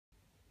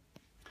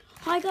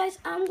Hi guys,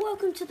 and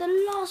welcome to the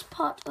last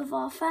part of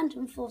our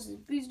Phantom Forces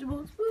booster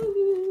box.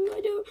 I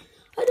don't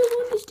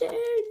want this to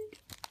end.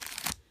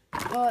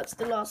 Oh, it's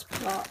the last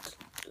part.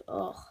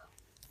 Oh.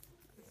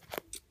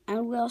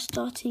 And we are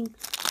starting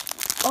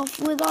off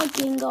with our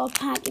Gengar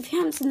pack. If you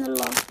haven't seen the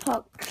last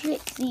part,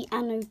 click the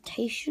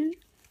annotation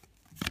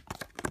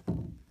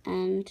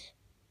and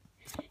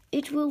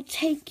it will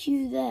take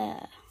you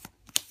there.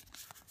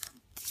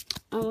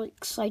 I'm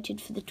excited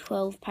for the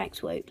 12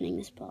 packs we're opening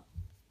this part.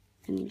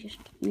 Let me just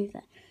move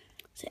that.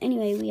 So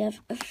anyway, we have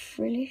a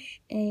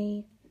Frillish,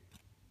 a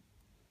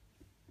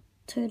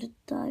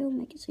Totodile,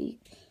 make it so you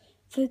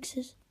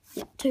focuses.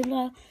 Yeah,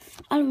 Totodile,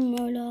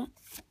 Alamola,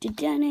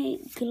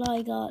 Dedenne,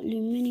 Gligar,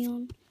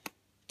 Luminion,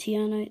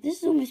 Tiano.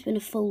 This has almost been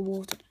a full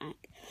water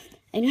pack.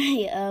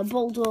 Anyway,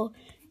 Boldor,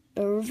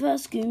 a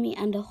Reverse Goomy,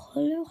 and a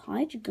Holo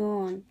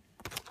Hydreigon.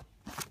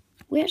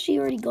 We actually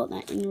already got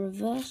that in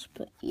reverse,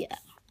 but yeah.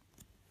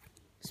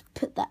 Let's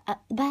put that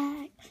at the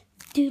back.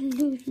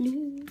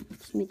 Doodaloo.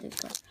 Smooth those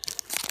guys.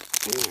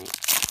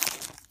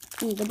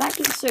 Anyway, the back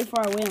looks so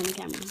far away on the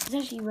camera. It's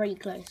actually really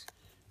close,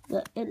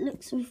 but it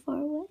looks so far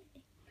away.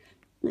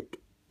 Look,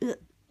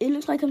 it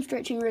looks like I'm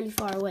stretching really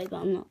far away, but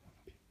I'm not.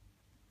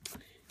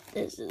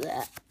 There's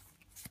that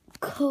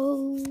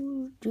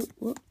code.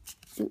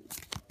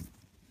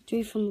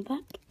 Drew from the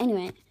back.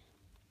 Anyway,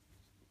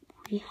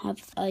 we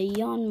have a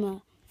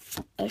Yanma,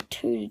 a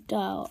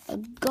Totodile, a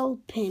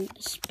Gulpin, a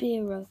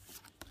Spearow,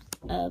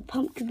 a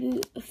Pumpkaboo,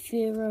 a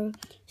Fearow,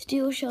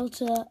 Steel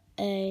Shelter,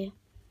 a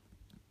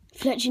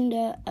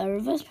Fletchinder, a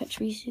Reverse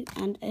Pachirisu,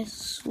 and a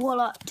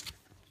Swalot.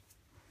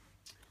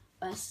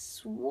 A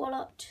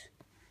Swalot.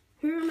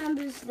 Who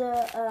remembers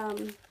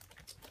the,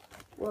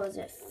 what was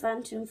it,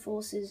 Phantom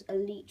Forces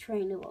Elite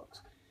Trainer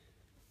box?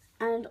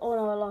 And on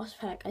our last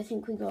pack, I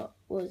think we got,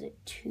 what was it,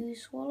 2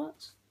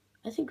 Swalots?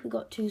 I think we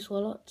got 2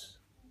 Swalots.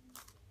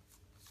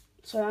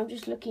 So I'm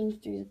just looking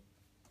through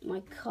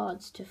my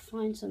cards to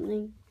find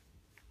something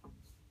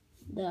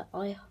that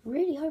I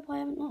really hope I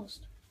haven't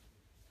lost.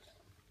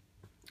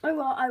 Oh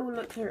well, I will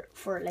look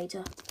for it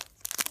later.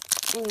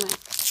 Anyway,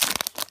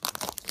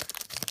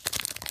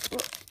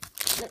 well,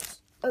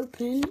 let's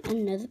open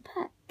another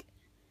pack.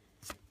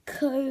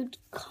 Code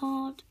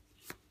card.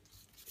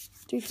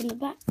 3 from the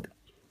back.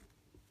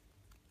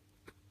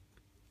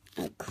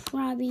 A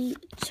Krabby,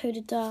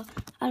 Totodile,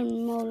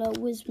 Alamola,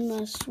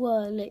 Whismur,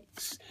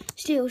 Swirlix,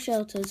 Steel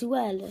Shelter,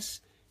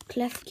 Zuelis,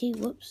 Klefki,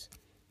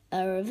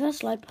 a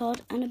Reverse Light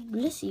Pod, and a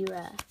Blissey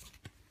Rare.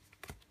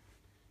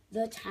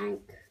 The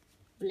Tank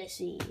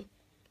Blissey.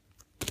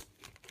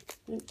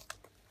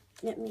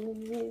 Let me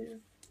move.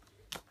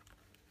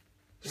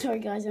 Sorry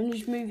guys, I'm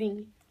just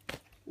moving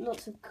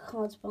lots of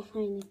cards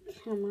behind the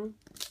camera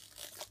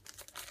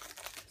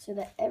so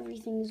that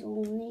everything's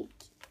all neat.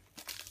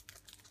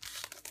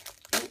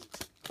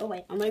 Oh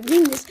wait, I'm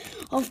opening this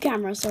off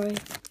camera, sorry.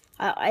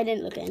 I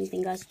didn't look at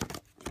anything, guys.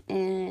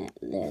 And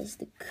there's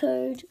the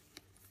code.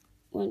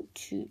 1,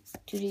 2,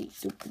 3.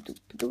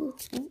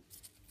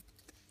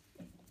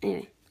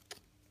 Anyway.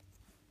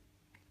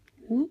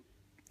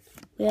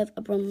 We have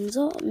a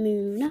Bronzor,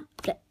 Muna,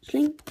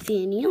 Fletchling,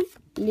 Finion,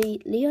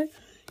 Leo,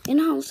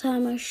 Enhanced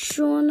Hammer,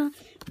 Shauna,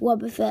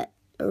 Wobbuffet,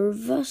 a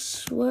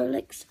Reverse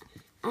Swirlix,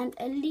 and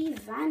a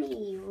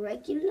Leavanny,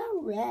 regular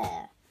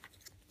rare.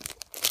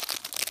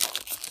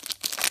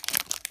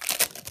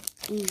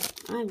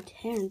 I'm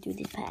tearing through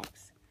these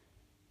packs.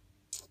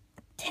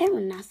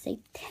 Tearing, I say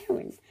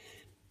tearing.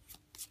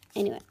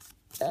 Anyway,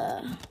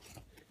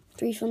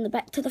 3 from the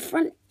back to the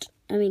front.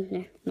 I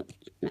mean,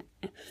 no.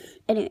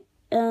 Anyway,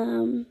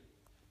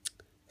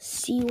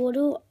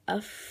 Seawaddle,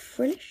 a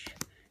Frillish,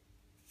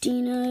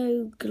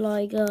 Dino,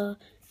 Gligar,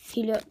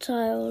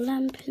 Helioptile,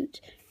 Lampent,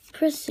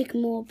 Press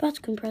Sycamore,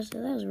 Battle Compressor,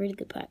 that was a really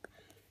good pack.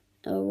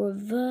 A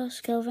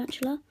Reverse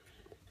Galvantula,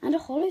 and a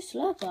Holo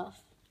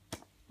Slurpuff.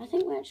 I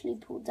think we actually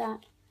pulled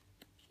that.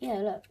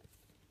 Yeah,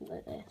 look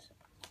at this.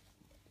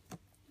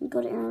 We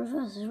got it in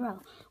reverse as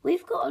well.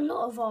 We've got a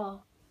lot of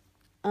our,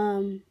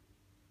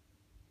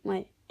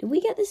 wait, did we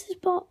get this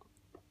spot?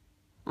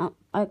 Oh,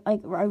 I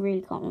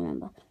really can't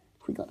remember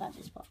if we got that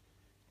this spot.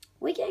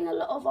 We're getting a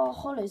lot of our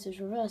holos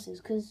as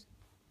reverses because,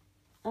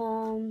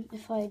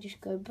 if I just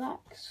go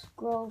back,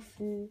 scroll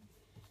through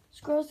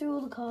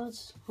all the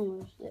cards.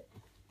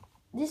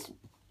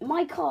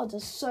 My cards are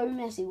so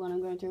messy when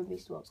I'm going through a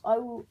booster box. I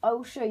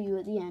will show you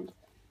at the end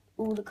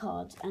all the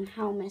cards and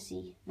how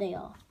messy they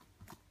are.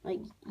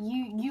 Like,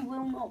 you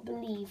will not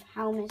believe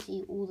how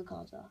messy all the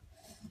cards are.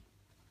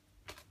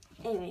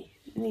 Anyway,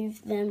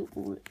 move them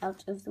all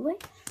out of the way.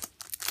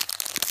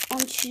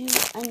 Onto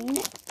the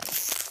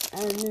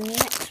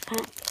next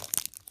pack.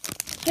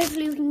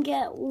 Hopefully we can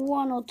get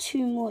 1 or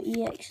 2 more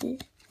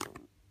EXs.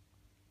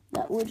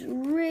 That would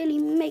really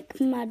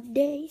make my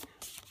day.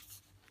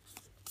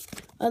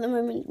 At the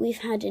moment we've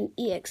had an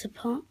EX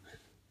apart,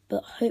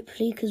 but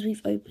hopefully because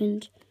we've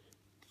opened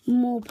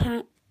more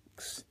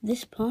packs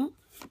this part,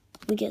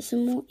 we get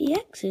some more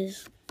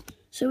EXs.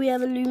 So we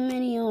have a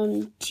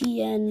Luminion,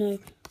 Tiano,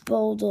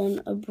 Boldon,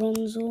 a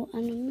Bronzor,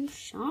 and a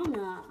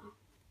Musharna.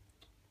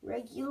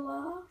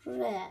 regular,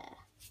 rare.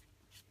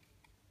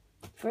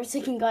 For a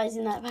second, guys,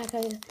 in that pack,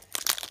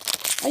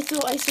 I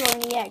thought I saw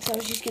an EX. I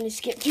was just going to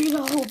skip through the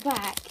whole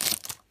pack.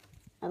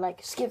 I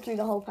skip through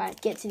the whole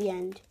pack, get to the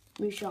end.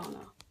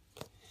 Mushana.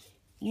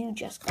 You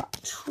just got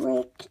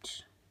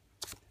tricked.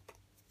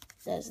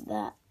 There's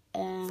that.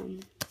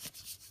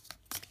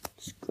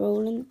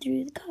 Scrolling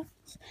through the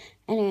cards.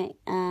 Anyway,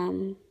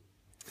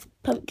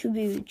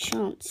 Pumpkaboo,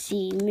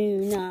 Chansey,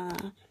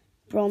 Moona,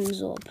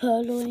 Bronzor,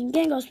 Purloin,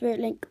 Gengar Spirit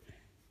Link,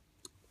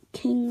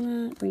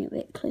 Kingler. Bring it a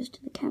bit close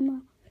to the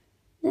camera.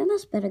 Yeah,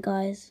 that's better,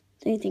 guys.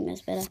 Don't you think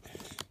that's better?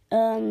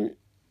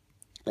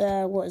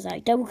 What is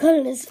that? Double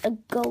Colourless, a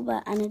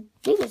Golbat, and a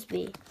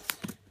Diggersby.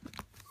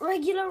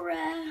 Regular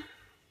rare.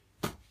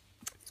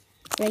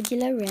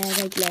 Regular rare,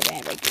 regular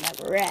rare,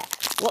 regular rare.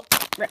 What?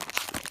 Rare.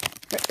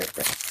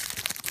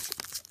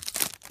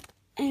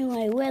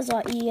 Anyway, where's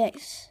our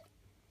EX?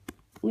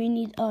 We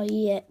need our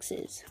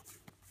EXs.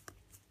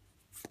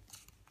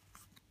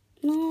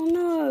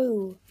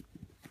 No.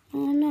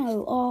 Oh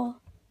no. Oh.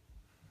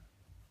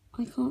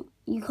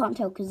 You can't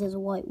tell because there's a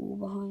white wall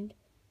behind.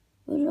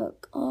 But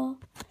look, our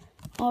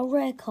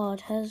rare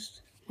card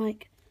has a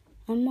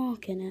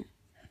mark in it.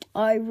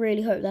 I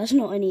really hope that's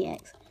not an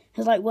EX.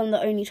 It's one of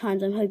the only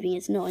times I'm hoping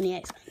it's not an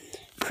EX.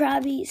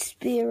 Krabby,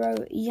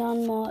 Spearow,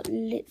 Yanma,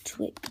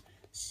 Litwick,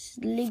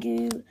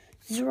 Sliggoo,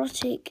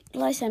 Zorotic,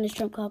 Lysander's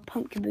trump card,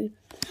 Pumpkaboo,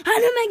 and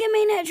a Mega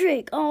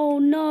Manectric! Oh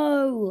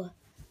no!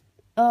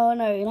 Oh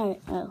no.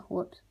 Oh,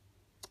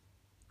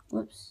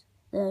 whoops.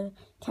 The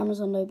camera's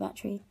on low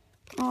battery.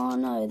 Oh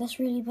no, that's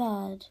really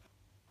bad.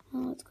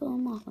 Oh, it's got a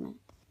mark on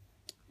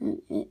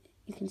it.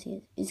 You can see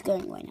it. It's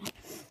going away now.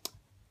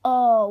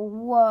 Oh,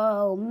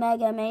 whoa.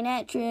 Mega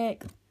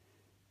Manectric.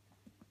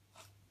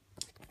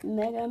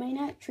 Mega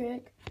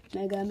Manectric.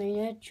 Mega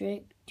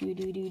Manectric.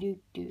 Do.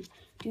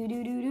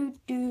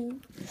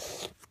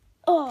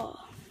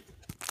 Oh.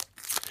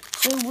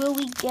 So will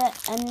we get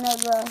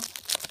another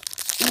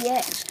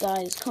EX,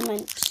 guys?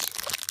 Comment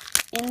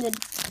in the...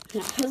 No,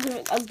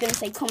 I was going to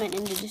say comment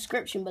in the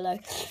description below.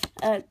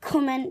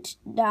 Comment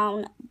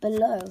down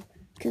below.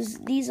 Because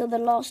these are the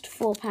last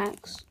 4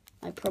 packs.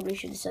 I probably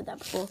should have said that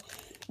before.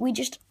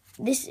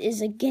 This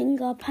is a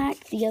Gengar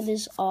pack. The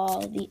others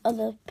are the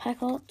other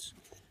pack arts,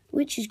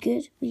 which is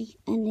good. We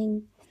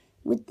ending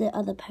with the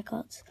other pack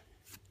arts.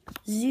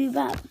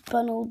 Zubat,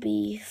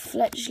 Bunnelby,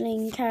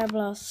 Fletchling,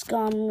 Carablast,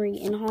 Skarmory,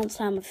 Enhanced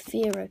Hammer,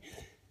 Fearow,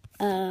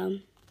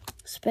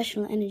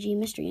 Special Energy,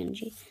 Mystery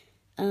Energy,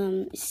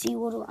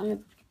 Seawaddle,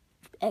 and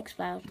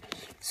X-Cloud.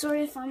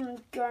 Sorry if I'm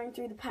going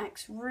through the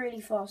packs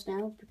really fast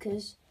now,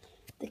 because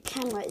the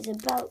camera is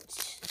about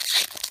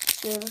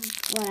to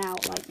run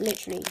out,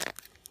 literally.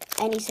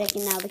 Any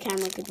second now the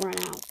camera could run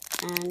out,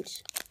 and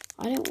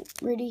I don't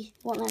really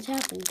want that to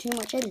happen. Too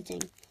much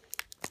editing.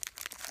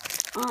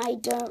 I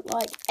don't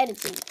like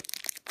editing.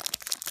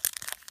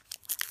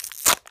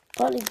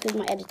 Partly because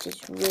my editor's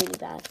really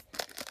bad.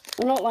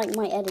 Well, not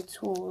my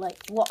editor,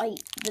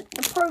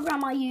 the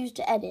program I use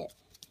to edit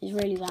is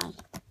really bad.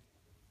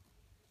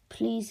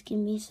 Please give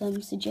me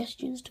some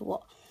suggestions to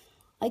what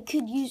I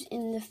could use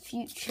in the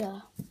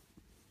future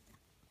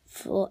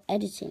for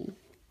editing.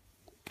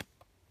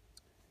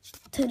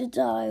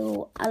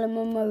 Totodile,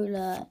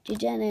 Alamomola,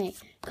 Jidene,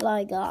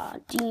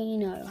 Gligar,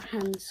 Dino,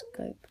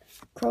 Handscope,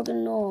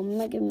 Kroganor,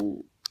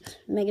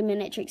 Mega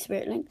Manectric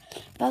Spirit Link,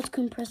 Battle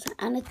Compressor,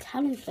 and a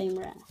Talonflame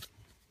rare.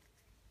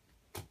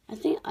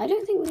 I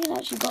don't think we had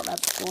actually got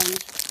that before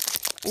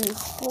in the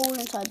whole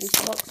entire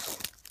booster box.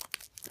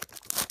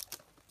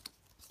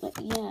 But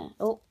yeah.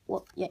 Oh,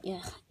 what? Yeah.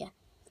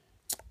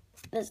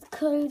 There's the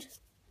code.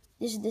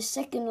 This is the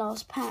second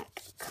last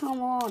pack.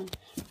 Come on.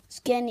 Let's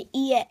get an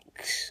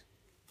EX.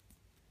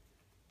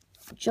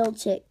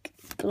 Joltik,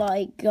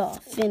 Gligar,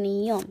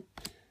 Finneon,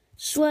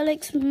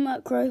 Swirlix,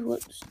 Murkrow,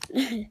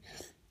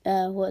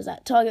 what is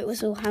that? Target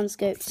Whistle,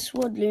 Handscope,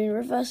 Swadloon,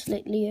 Reverse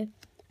Lick Leo,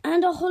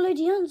 and a Holo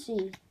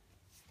Deontay.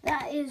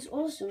 That is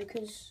awesome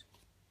because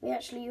we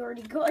actually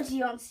already got a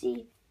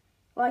Deontay.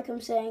 Like I'm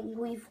saying,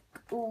 we've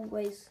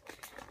always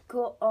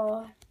got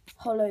our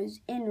Holos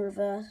in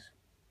reverse.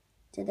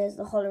 So there's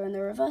the Holo and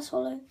the Reverse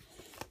Holo.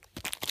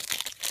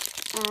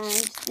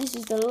 And this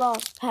is the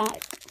last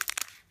pack.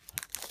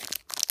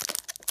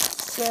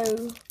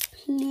 So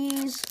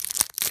please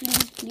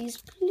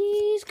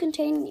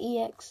contain an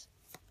EX.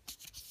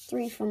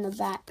 3 from the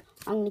back.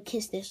 I'm going to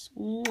kiss this.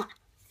 Mwah.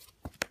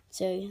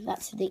 So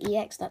that's the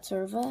EX, that's a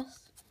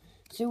reverse.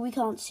 So we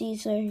can't see,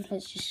 so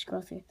let's just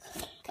scroll through.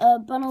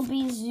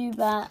 Bunnelby,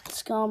 Zubat,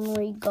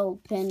 Skarmory,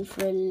 Gulpin,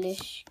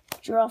 Frillish,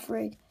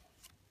 Girafarig,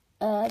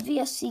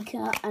 VS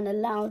Seeker, and a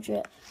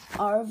Loudred.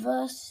 Our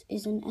reverse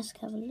is an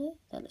Escavalier.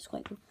 That looks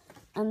quite cool.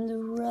 And the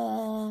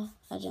rare,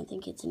 I don't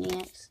think it's an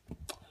EX.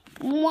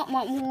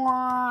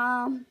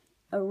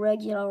 A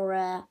regular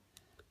rare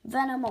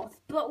Venomoth.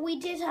 But we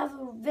did have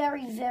a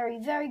very, very,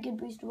 very good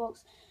booster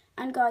box.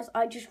 And guys,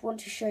 I just want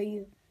to show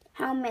you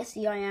how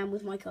messy I am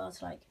with my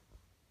cards.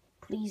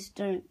 Please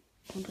don't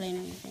complain or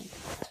anything.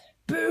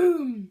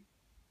 Boom!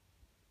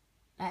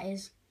 That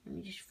is, let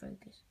me just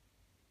focus.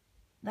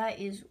 That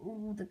is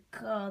all the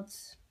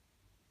cards.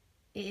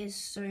 It is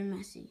so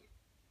messy.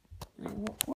 Like, what